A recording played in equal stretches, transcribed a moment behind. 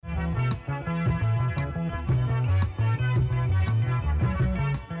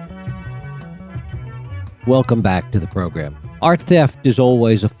Welcome back to the program. Art theft is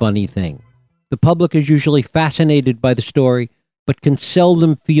always a funny thing. The public is usually fascinated by the story, but can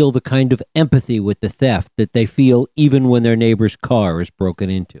seldom feel the kind of empathy with the theft that they feel even when their neighbor's car is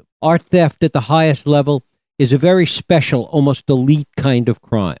broken into. Art theft at the highest level is a very special, almost elite kind of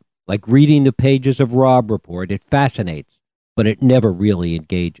crime. Like reading the pages of Rob Report, it fascinates, but it never really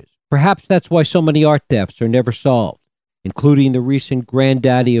engages. Perhaps that's why so many art thefts are never solved, including the recent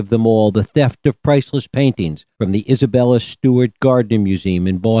granddaddy of them all, the theft of priceless paintings from the Isabella Stewart Gardner Museum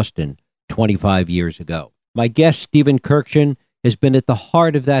in Boston 25 years ago. My guest, Stephen Kurkjian, has been at the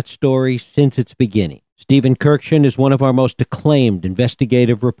heart of that story since its beginning. Stephen Kurkjian is one of our most acclaimed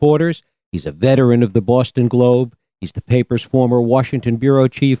investigative reporters. He's a veteran of the Boston Globe. He's the paper's former Washington bureau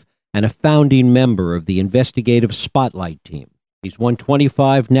chief and a founding member of the investigative Spotlight team. He's won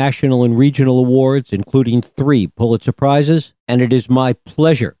 25 national and regional awards, including 3 Pulitzer Prizes, and it is my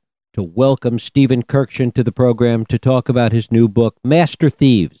pleasure to welcome Stephen Kurkjian to the program to talk about his new book, Master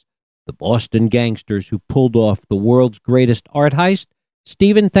Thieves, the Boston Gangsters Who Pulled Off the World's Greatest Art Heist.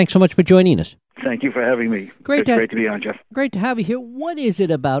 Stephen, thanks so much for joining us. Thank you for having me. Great to be on, Jeff. Great to have you here. What is it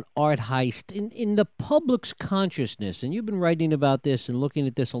about art heist in the public's consciousness? And you've been writing about this and looking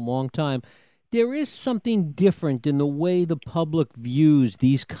at this a long time. There is something different in the way the public views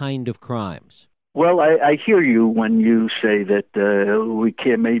these kind of crimes. Well, I hear you when you say that we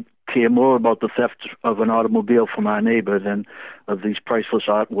care more about the theft of an automobile from our neighbor than of these priceless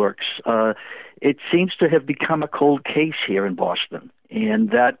artworks. It seems to have become a cold case here in Boston, and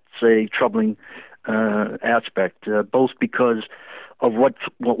that's a troubling aspect, both because of what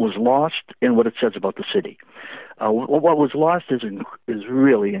was lost and what it says about the city. What was lost is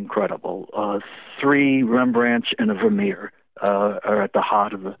really incredible. 3 Rembrandts and a Vermeer are at the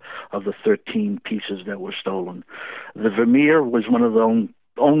heart of the 13 pieces that were stolen. The Vermeer was one of the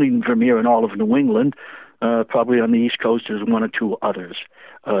only Vermeer in all of New England. Probably on the East Coast, there's 1 or 2 others.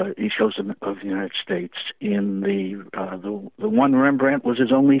 East Coast of the United States. In the one Rembrandt was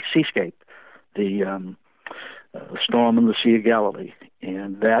his only seascape, the Storm in the Sea of Galilee,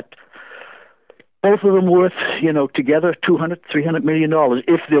 and that. Both of them worth, together $200-300 million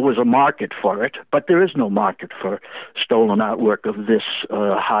if there was a market for it. But there is no market for stolen artwork of this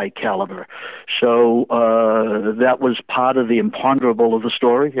high caliber. So that was part of the imponderable of the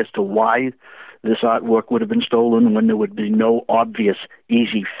story as to why this artwork would have been stolen when there would be no obvious,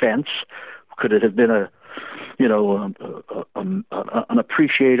 easy fence. Could it have been an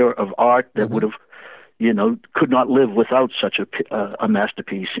appreciator of art that would have could not live without such a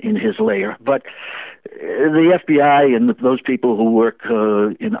masterpiece in his lair. But the FBI and those people who work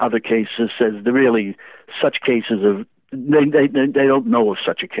in other cases says such cases of they don't know of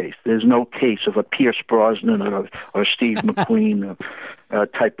such a case. There's no case of a Pierce Brosnan or Steve McQueen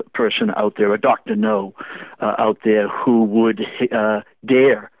type of person out there, a Dr. No out there who would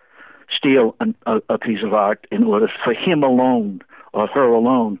dare steal a piece of art in order for him alone or her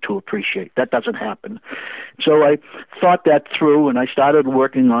alone to appreciate. That doesn't happen. So I thought that through, and I started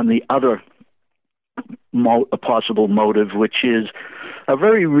working on the other possible motive, which is a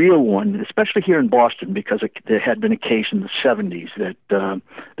very real one, especially here in Boston, because there had been a case in the 70s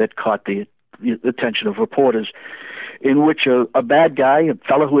that caught the attention of reporters, in which a bad guy, a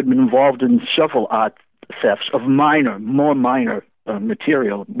fellow who had been involved in several art thefts of more minor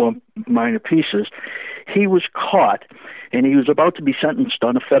material, more minor pieces, he was caught, and he was about to be sentenced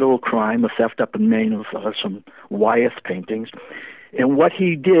on a federal crime, a theft up in Maine of some Wyeth paintings. And what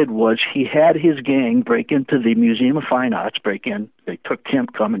he did was he had his gang break into the Museum of Fine Arts, They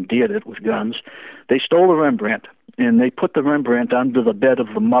commandeered it with guns. They stole a Rembrandt, and they put the Rembrandt under the bed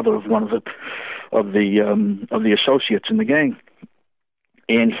of the mother of one of the associates in the gang.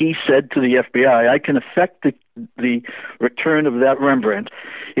 And he said to the FBI, I can effect the return of that Rembrandt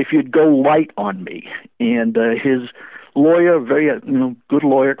if you'd go light on me. And his lawyer, very good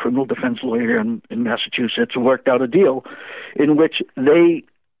lawyer, criminal defense lawyer in Massachusetts, worked out a deal in which they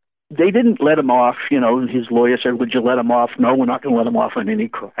didn't let him off. His lawyer said, would you let him off? No, we're not going to let him off on any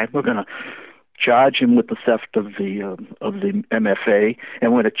crime. We're going to charge him with the theft of the MFA,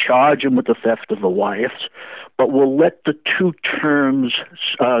 and we're going to charge him with the theft of the Wyeths, but we'll let the 2 terms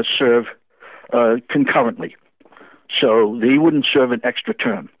serve concurrently. So he wouldn't serve an extra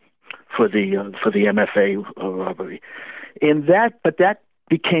term for the MFA robbery, but that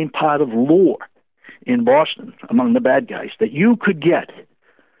became part of law in Boston among the bad guys, that you could get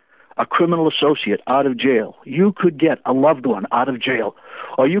a criminal associate out of jail, you could get a loved one out of jail,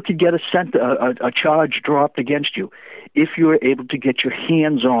 or you could get a charge dropped against you if you were able to get your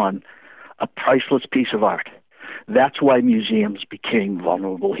hands on a priceless piece of art. That's why museums became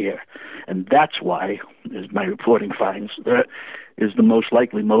vulnerable here. and that's why, as my reporting finds, that is the most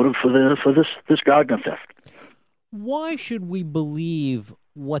likely motive for this Gardner theft. Why should we believe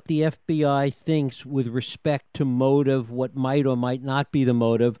what the FBI thinks with respect to motive, what might or might not be the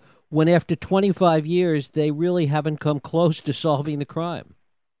motive, when after 25 years they really haven't come close to solving the crime?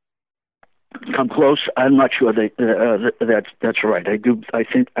 Come close? I'm not sure that's right. I do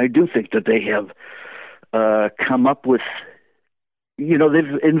think that they have come up with,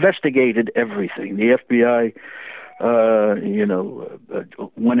 they've investigated everything. The FBI,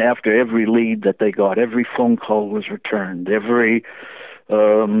 went after every lead that they got. Every phone call was returned. Every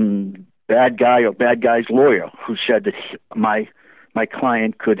bad guy or bad guy's lawyer who said that my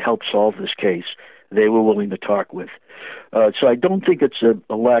client could help solve this case, they were willing to talk with. So I don't think it's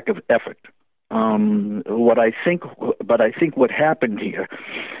a lack of effort. I think what happened here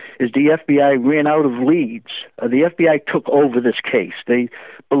is the FBI ran out of leads. The FBI took over this case. They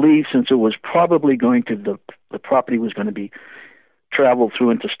believed, since it was probably going to the property was going to be traveled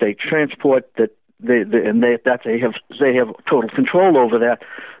through interstate transport, that they have total control over that.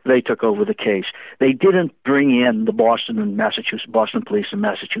 They took over the case. They didn't bring in the Boston Police and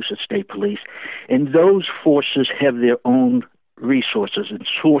Massachusetts State Police, and those forces have their own resources and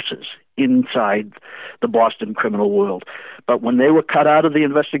sources inside the Boston criminal world. But when they were cut out of the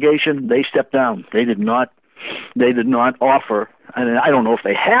investigation, they stepped down. They did not offer, and I don't know if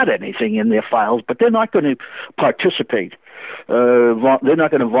they had anything in their files, but they're not going to participate. They're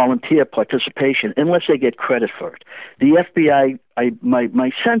not going to volunteer participation unless they get credit for it. The FBI,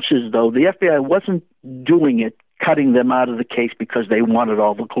 my sense is, though, the FBI wasn't doing it, cutting them out of the case because they wanted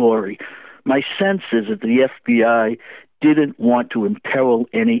all the glory. My sense is that the FBI didn't want to imperil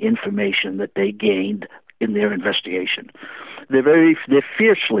any information that they gained in their investigation. They're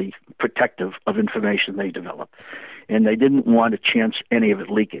fiercely protective of information they develop, and they didn't want to chance any of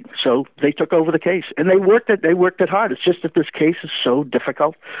it leaking. So they took over the case, and they worked it hard. It's just that this case is so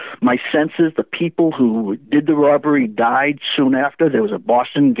difficult. My sense is the people who did the robbery died soon after. There was a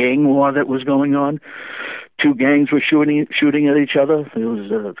Boston gang war that was going on. Two gangs were shooting at each other. There was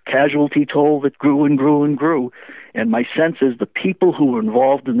a casualty toll that grew and grew and grew. And my sense is the people who were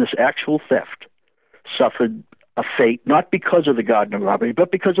involved in this actual theft suffered a fate, not because of the Gardner robbery,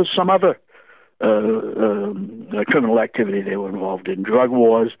 but because of some other criminal activity they were involved in: drug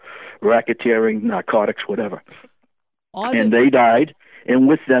wars, racketeering, narcotics, whatever. And they died, and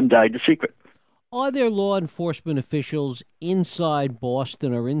with them died the secret. Are there law enforcement officials inside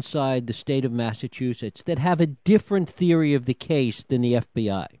Boston or inside the state of Massachusetts that have a different theory of the case than the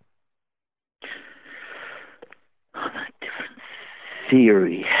FBI? Different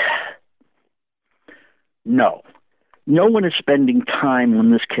theory? No. No one is spending time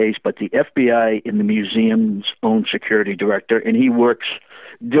on this case but the FBI and the museum's own security director, and he works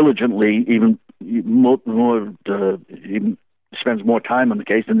diligently, even more he spends more time on the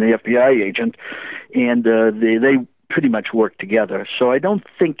case than the FBI agent, and they pretty much work together. So I don't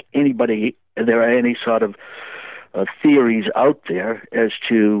think there are any sort of theories out there as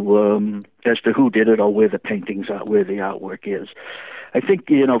to who did it or where the paintings are, where the artwork is. I think,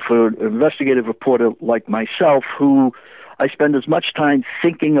 for an investigative reporter like myself, who I spend as much time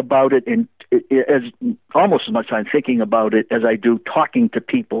thinking about it, and almost as much time thinking about it as I do talking to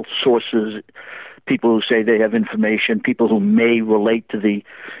people, sources, people who say they have information, people who may relate to the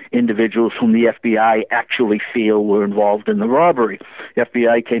individuals whom the FBI actually feel were involved in the robbery. The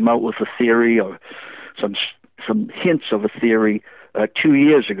FBI came out with a theory, or some hints of a theory 2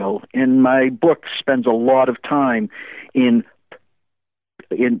 years ago, and my book spends a lot of time in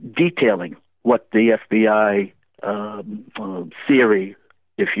detailing what the FBI theory,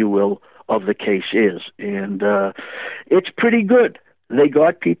 if you will, of the case is. And it's pretty good. They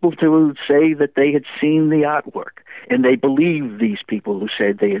got people to say that they had seen the artwork, and they believe these people who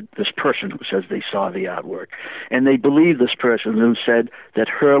said this person who says they saw the artwork, and they believe this person who said that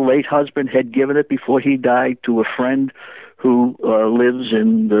her late husband had given it before he died to a friend who lives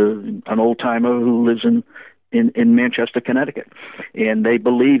an old-timer who lives in Manchester, Connecticut. And they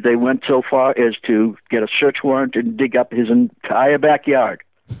believe they went so far as to get a search warrant and dig up his entire backyard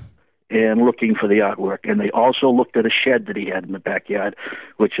and looking for the artwork. And they also looked at a shed that he had in the backyard,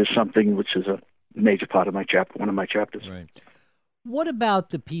 which is a major part of one of my chapters. Right. What about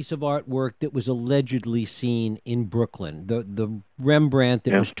the piece of artwork that was allegedly seen in Brooklyn, the Rembrandt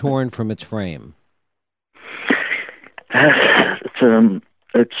that was torn from its frame?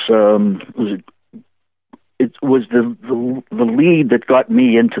 It was the lead that got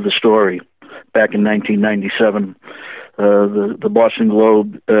me into the story back in 1997. The Boston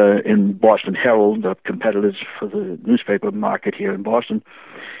Globe and Boston Herald, the competitors for the newspaper market here in Boston,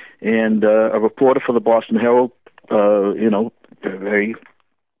 And a reporter for the Boston Herald, a very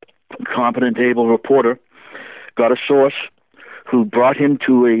competent, able reporter, got a source who brought him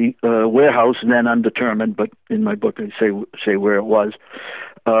to a warehouse, then undetermined, but in my book I say where it was,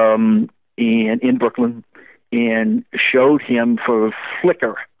 and in Brooklyn, and showed him for a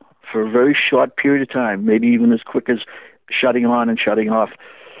flicker, for a very short period of time, maybe even as quick as shutting on and shutting off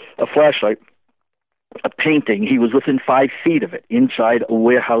a flashlight, a painting. He was within 5 feet of it, inside a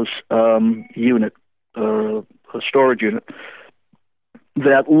warehouse unit, a storage unit,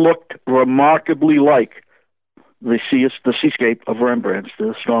 that looked remarkably like the seascape of Rembrandt's,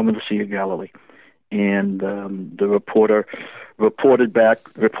 The Storm of the Sea of Galilee. And the reporter reported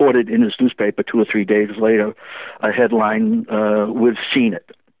in his newspaper 2 or 3 days later a headline, "We've seen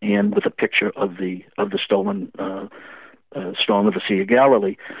it," and with a picture of the stolen Storm of the Sea of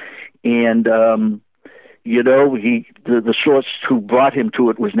Galilee. And the source who brought him to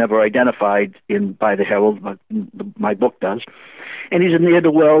it was never identified by the Herald, but my book does. And he's a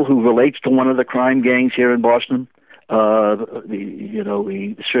ne'er-do-well who relates to one of the crime gangs here in Boston.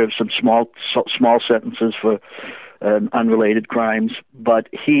 He served some small sentences for unrelated crimes, but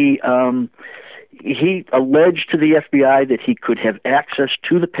he alleged to the FBI that he could have access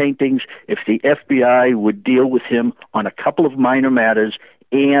to the paintings if the FBI would deal with him on a couple of minor matters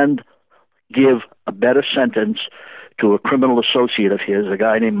and give a better sentence to a criminal associate of his, a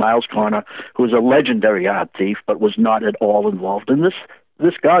guy named Miles Corner, who was a legendary art thief but was not at all involved in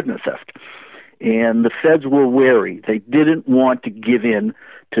this Gardner theft. And the feds were wary. They didn't want to give in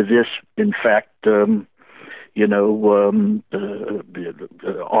to this, in fact,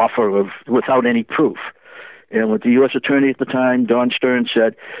 offer of without any proof. And with the U.S. Attorney at the time, Don Stern,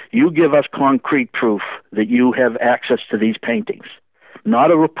 said, "You give us concrete proof that you have access to these paintings.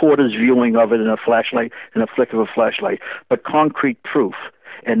 Not a reporter's viewing of it in a flick of a flashlight, but concrete proof,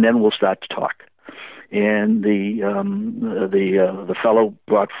 and then we'll start to talk." And the fellow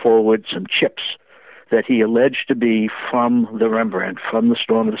brought forward some chips that he alleged to be from the Rembrandt, from the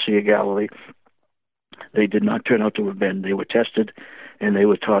Storm of the Sea of Galilee. They did not turn out to have been. They were tested, and they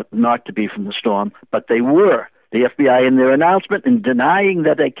were taught not to be from the storm, but they were. The FBI, in their announcement, in denying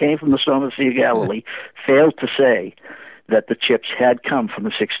that they came from the Storm of the Sea of Galilee, failed to say that the chips had come from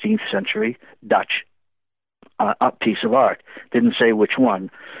the 16th century Dutch piece of art. Didn't say which one.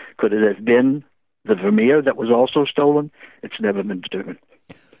 Could it have been the Vermeer that was also stolen? It's never been determined.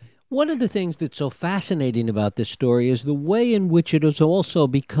 One of the things that's so fascinating about this story is the way in which it has also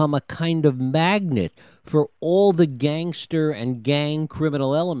become a kind of magnet for all the gangster and gang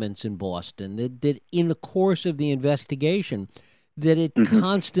criminal elements in Boston, that in the course of the investigation, that it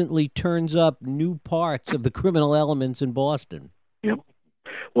constantly turns up new parts of the criminal elements in Boston. Yep.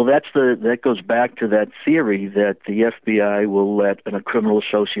 Well, that goes back to that theory that the FBI will let a criminal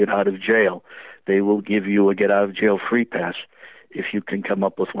associate out of jail. They will give you a get-out-of-jail-free pass if you can come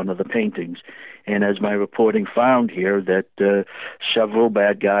up with one of the paintings. And as my reporting found here, that several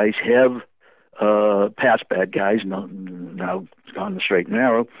bad guys have, past bad guys, now on the straight and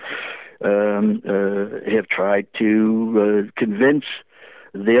narrow, have tried to convince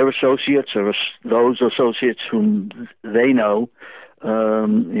their associates or those associates whom they know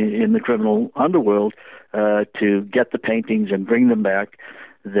in the criminal underworld to get the paintings and bring them back.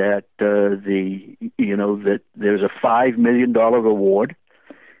 That that there's a $5 million reward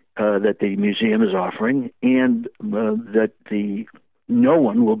that the museum is offering, and that no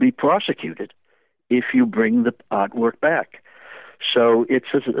one will be prosecuted if you bring the artwork back. So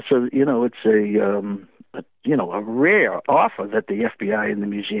it's a rare offer that the FBI and the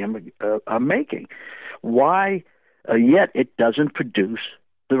museum are making. Why? Yet it doesn't produce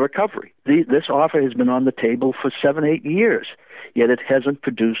the recovery. This offer has been on the table for 7-8 years, yet it hasn't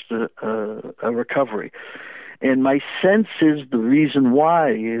produced a recovery. And my sense is the reason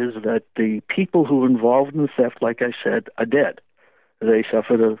why is that the people who were involved in the theft, like I said, are dead. They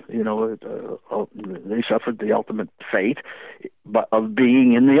suffered they suffered the ultimate fate of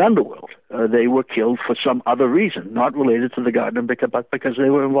being in the underworld. They were killed for some other reason, not related to the Gardner, but because they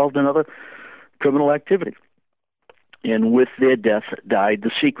were involved in other criminal activity. And with their death died the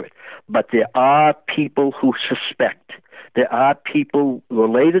secret. But there are people who suspect. There are people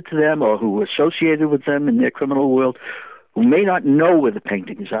related to them or who are associated with them in their criminal world who may not know where the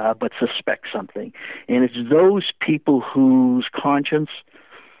paintings are but suspect something. And it's those people whose conscience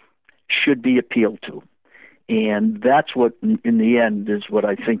should be appealed to. And that's what, in the end, is what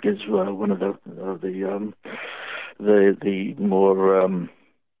I think is one of the more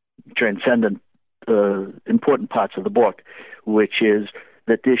transcendent important parts of the book, which is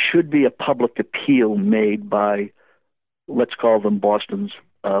that there should be a public appeal made by, let's call them Boston's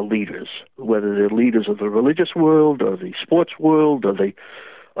leaders, whether they're leaders of the religious world or the sports world or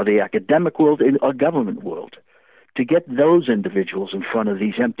the academic world or government world, to get those individuals in front of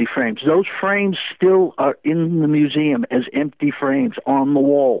these empty frames. Those frames still are in the museum as empty frames on the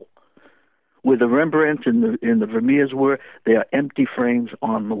wall. Where the Rembrandt and the Vermeers were, they are empty frames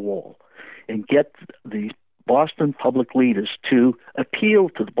on the wall. And get the Boston public leaders to appeal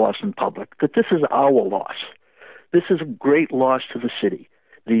to the Boston public that this is our loss. This is a great loss to the city.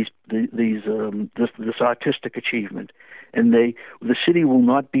 This artistic achievement, and the city will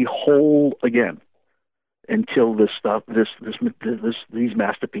not be whole again until these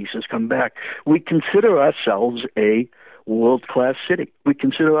masterpieces come back. We consider ourselves a world-class city. We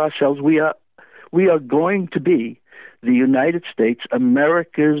consider ourselves we are going to be the United States,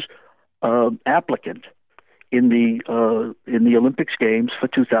 America's applicant in the Olympics Games for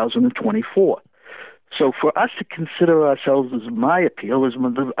 2024. So for us to consider ourselves, as my appeal is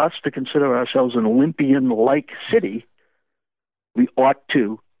us to consider ourselves an Olympian-like city, we ought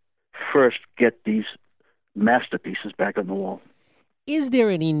to first get these masterpieces back on the wall. Is there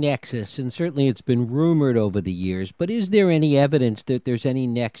any nexus, and certainly it's been rumored over the years, but is there any evidence that there's any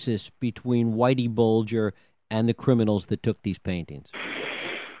nexus between Whitey Bulger and the criminals that took these paintings?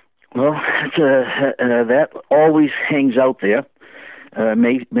 Well, that always hangs out there.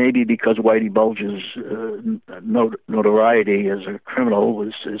 Maybe because Whitey Bulger's notoriety as a criminal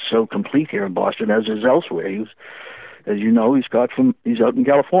is so complete here in Boston as is elsewhere. As you know, he's out in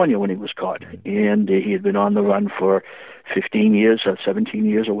California when he was caught, and he had been on the run for 15 years or 17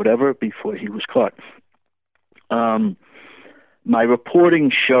 years or whatever before he was caught. My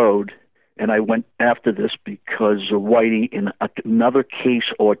reporting showed, and I went after this because Whitey, in another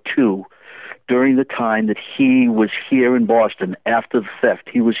case or two, during the time that he was here in Boston after the theft,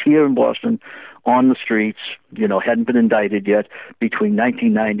 he was here in Boston on the streets, hadn't been indicted yet, between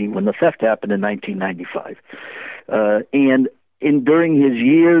 1990, when the theft happened, in 1995. And during his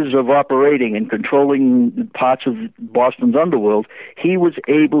years of operating and controlling parts of Boston's underworld, he was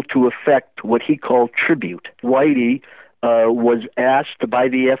able to effect what he called tribute. Whitey was asked by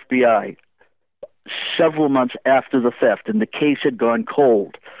the FBI several months after the theft, and the case had gone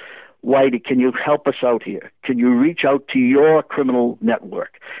cold. Whitey, can you help us out here? Can you reach out to your criminal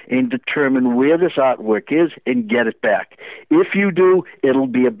network and determine where this artwork is and get it back? If you do, it'll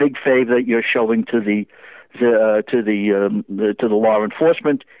be a big favor that you're showing to the law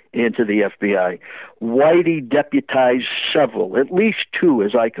enforcement and to the FBI. Whitey deputized several, at least two,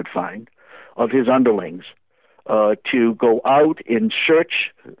 as I could find, of his underlings to go out and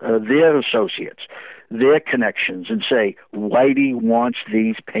search their associates, their connections, and say, Whitey wants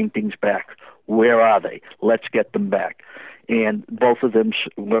these paintings back. Where are they? Let's get them back. And both of them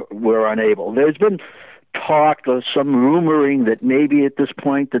were unable. There's been talk or some rumoring that maybe at this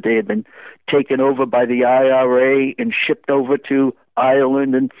point that they had been taken over by the IRA and shipped over to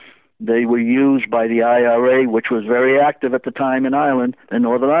Ireland, and they were used by the IRA, which was very active at the time in Ireland, in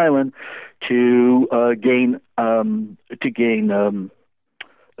Northern Ireland, to gain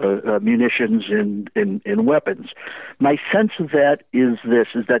munitions and weapons. My sense of that is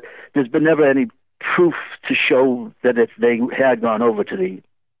that there's been never any proof to show that if they had gone over to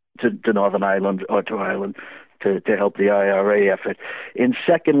Northern Ireland or to Ireland to help the IRA effort. And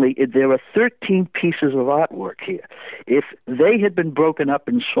secondly, there are 13 pieces of artwork here. If they had been broken up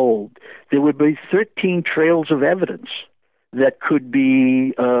and sold, there would be 13 trails of evidence that could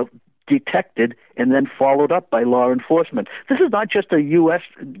be detected and then followed up by law enforcement. This is not just a U.S.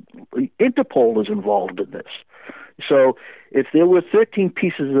 Interpol is involved in this. So if there were 13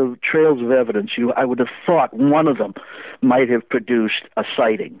 pieces of trails of evidence, I would have thought one of them might have produced a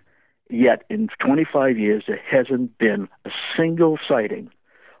sighting. Yet in 25 years, there hasn't been a single sighting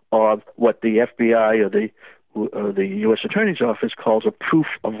of what the FBI or the U.S. Attorney's Office calls a proof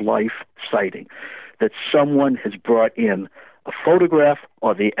of life sighting, that someone has brought in a photograph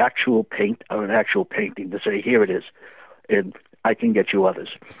or the actual paint or an actual painting to say, here it is, and I can get you others.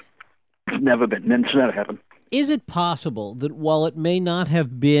 It's never happened. Is it possible that while it may not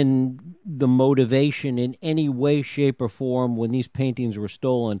have been the motivation in any way, shape, or form when these paintings were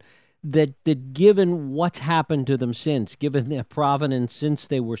stolen, that given what's happened to them since, given their provenance since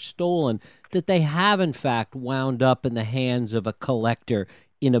they were stolen, that they have in fact wound up in the hands of a collector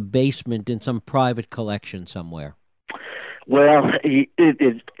in a basement in some private collection somewhere? Well,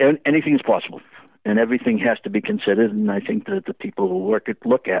 anything is possible, and everything has to be considered, and I think that the people who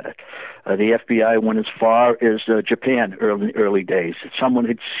look at it. The FBI went as far as Japan early days. Someone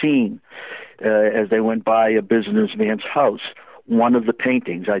had seen, as they went by a businessman's house, one of the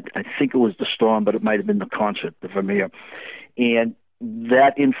paintings. I think it was the Storm, but it might have been the Concert, the Vermeer. And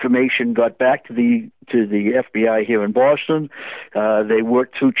that information got back to the FBI here in Boston. They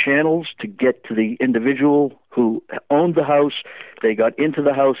worked through channels to get to the individual who owned the house. They got into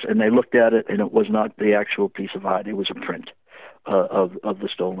the house and they looked at it, and it was not the actual piece of art. It was a print of the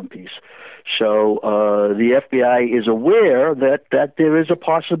stolen piece. So the FBI is aware that there is a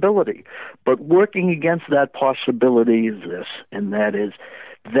possibility, but working against that possibility is this, and that is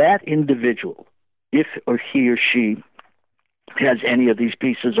that individual, if or he or she has any of these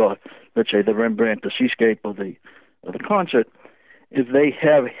pieces, or let's say the Rembrandt, the Seascape, or the concert, if they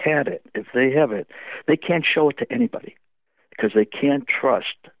have had it, they can't show it to anybody because they can't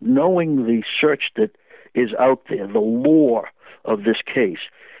trust, knowing the search that is out there, the lore of this case.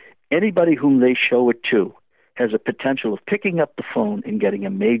 Anybody whom they show it to has a potential of picking up the phone and getting a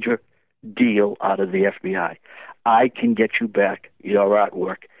major deal out of the FBI. I can get you back your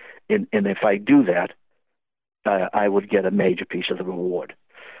artwork, and if I do that, I would get a major piece of the reward.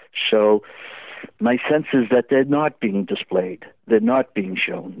 So my sense is that they're not being displayed. They're not being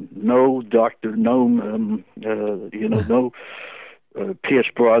shown. No doctor, no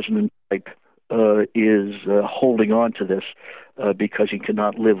Pierce Brosnan type is holding on to this because he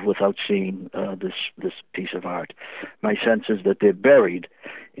cannot live without seeing this piece of art. My sense is that they're buried,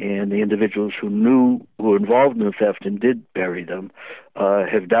 and the individuals who were involved in the theft and did bury them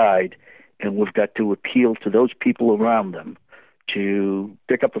have died. And we've got to appeal to those people around them to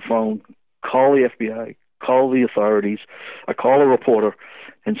pick up the phone, call the FBI, call the authorities, or call a reporter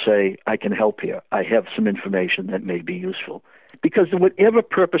and say, I can help here. I have some information that may be useful. Because whatever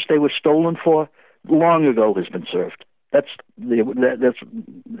purpose they were stolen for, long ago has been served. They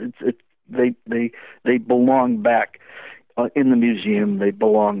belong back in the museum. They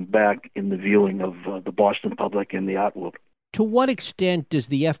belong back in the viewing of the Boston public and the art world. To what extent does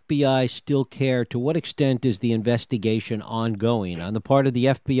the FBI still care? To what extent is the investigation ongoing on the part of the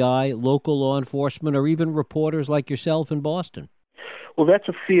FBI, local law enforcement, or even reporters like yourself in Boston? Well, that's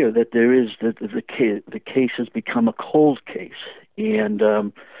a fear that there is, that the case has become a cold case. And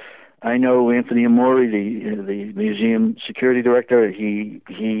I know Anthony Amori, the museum security director, he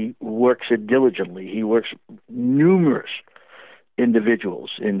works it diligently. He works numerous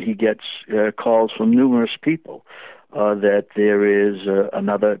individuals, and he gets calls from numerous people that there is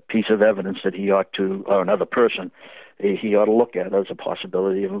another piece of evidence that he ought to, or another person he ought to look at as a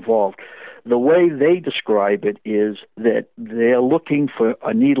possibility of involved. The way they describe it is that they're looking for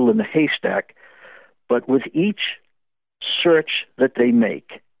a needle in the haystack, but with each search that they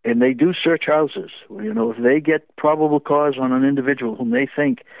make, and they do search houses, if they get probable cause on an individual whom they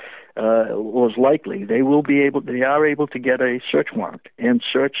think was likely, they are able to get a search warrant and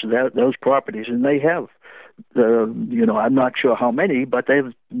search those properties, and they have. I'm not sure how many, but they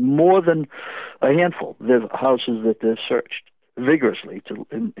have more than a handful of houses that they've searched vigorously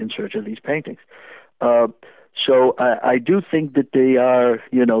in search of these paintings. So I do think that they are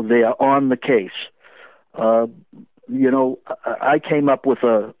on the case. I came up with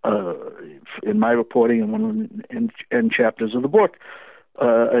in my reporting in one of the chapters of the book,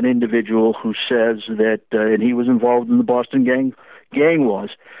 an individual who says that, and he was involved in the Boston gang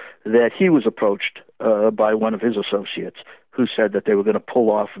wars, that he was approached by one of his associates who said that they were going to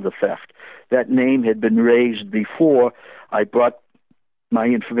pull off the theft. That name had been raised before. I brought my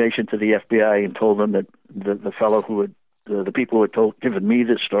information to the FBI and told them that the fellow who had, the people who had given me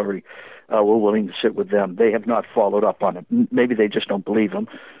this story were willing to sit with them. They have not followed up on it. Maybe they just don't believe him.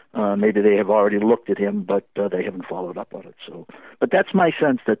 Maybe they have already looked at him, but they haven't followed up on it. So, but that's my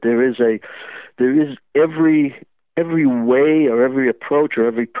sense, that there is every way or every approach or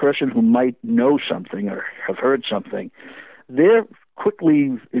every person who might know something or have heard something, they're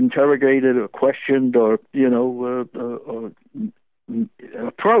quickly interrogated or questioned or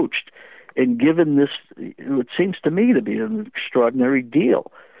approached and given this, it seems to me to be an extraordinary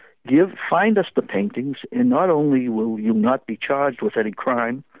deal. Find us the paintings, and not only will you not be charged with any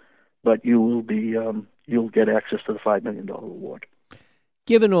crime, but you will be you'll get access to the $5 million reward.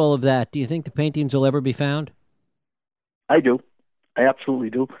 Given all of that, do you think the paintings will ever be found? I do. I absolutely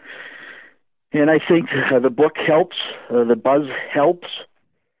do. And I think the book helps, the buzz helps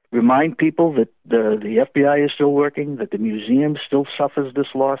remind people that the FBI is still working, that the museum still suffers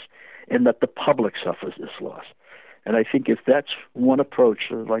this loss, and that the public suffers this loss. And I think if that's one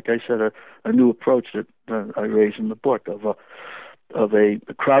approach, like I said, a new approach that I raise in the book of a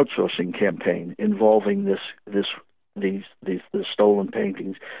crowdsourcing campaign involving these stolen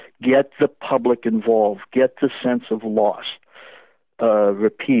paintings, get the public involved, get the sense of loss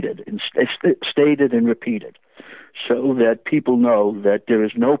repeated and stated and repeated, so that people know that there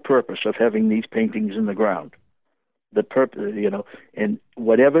is no purpose of having these paintings in the ground. the purpose, and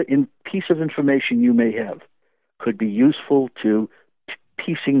whatever piece of information you may have could be useful to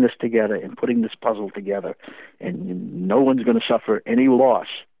piecing this together and putting this puzzle together. And no one's going to suffer any loss.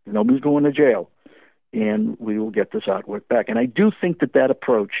 Nobody's going to jail. And we will get this artwork back. And I do think that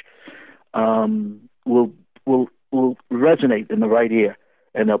approach will resonate in the right ear.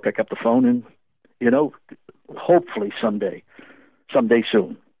 And they'll pick up the phone and, hopefully someday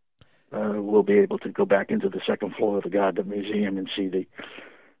soon, we'll be able to go back into the second floor of the Gardner Museum and see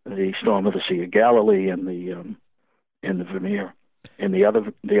the Storm of the Sea of Galilee and the Vermeer and the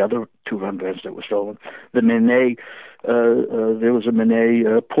other two Rembrandts that were stolen. The Manet, there was a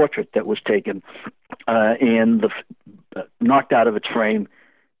Manet portrait that was taken and knocked out of its frame,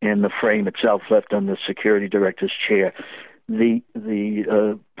 and the frame itself left on the security director's chair. The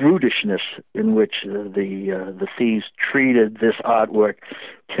brutishness in which the thieves treated this artwork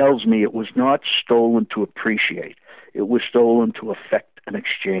tells me it was not stolen to appreciate. It was stolen to effect an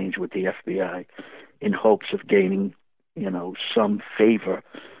exchange with the FBI in hopes of gaining, some favor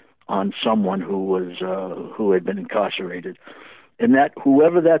on someone who had been incarcerated. And that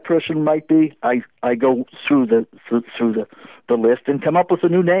whoever that person might be, I go through the list and come up with a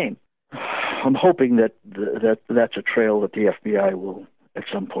new name. I'm hoping that's a trail that the FBI will at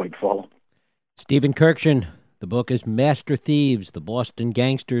some point follow. Stephen Kurkjian, the book is Master Thieves, the Boston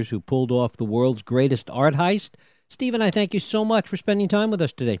Gangsters Who Pulled Off the World's Greatest Art Heist. Stephen, I thank you so much for spending time with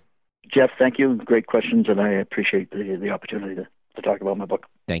us today. Jeff, thank you. Great questions, and I appreciate the opportunity to talk about my book.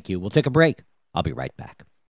 Thank you. We'll take a break. I'll be right back.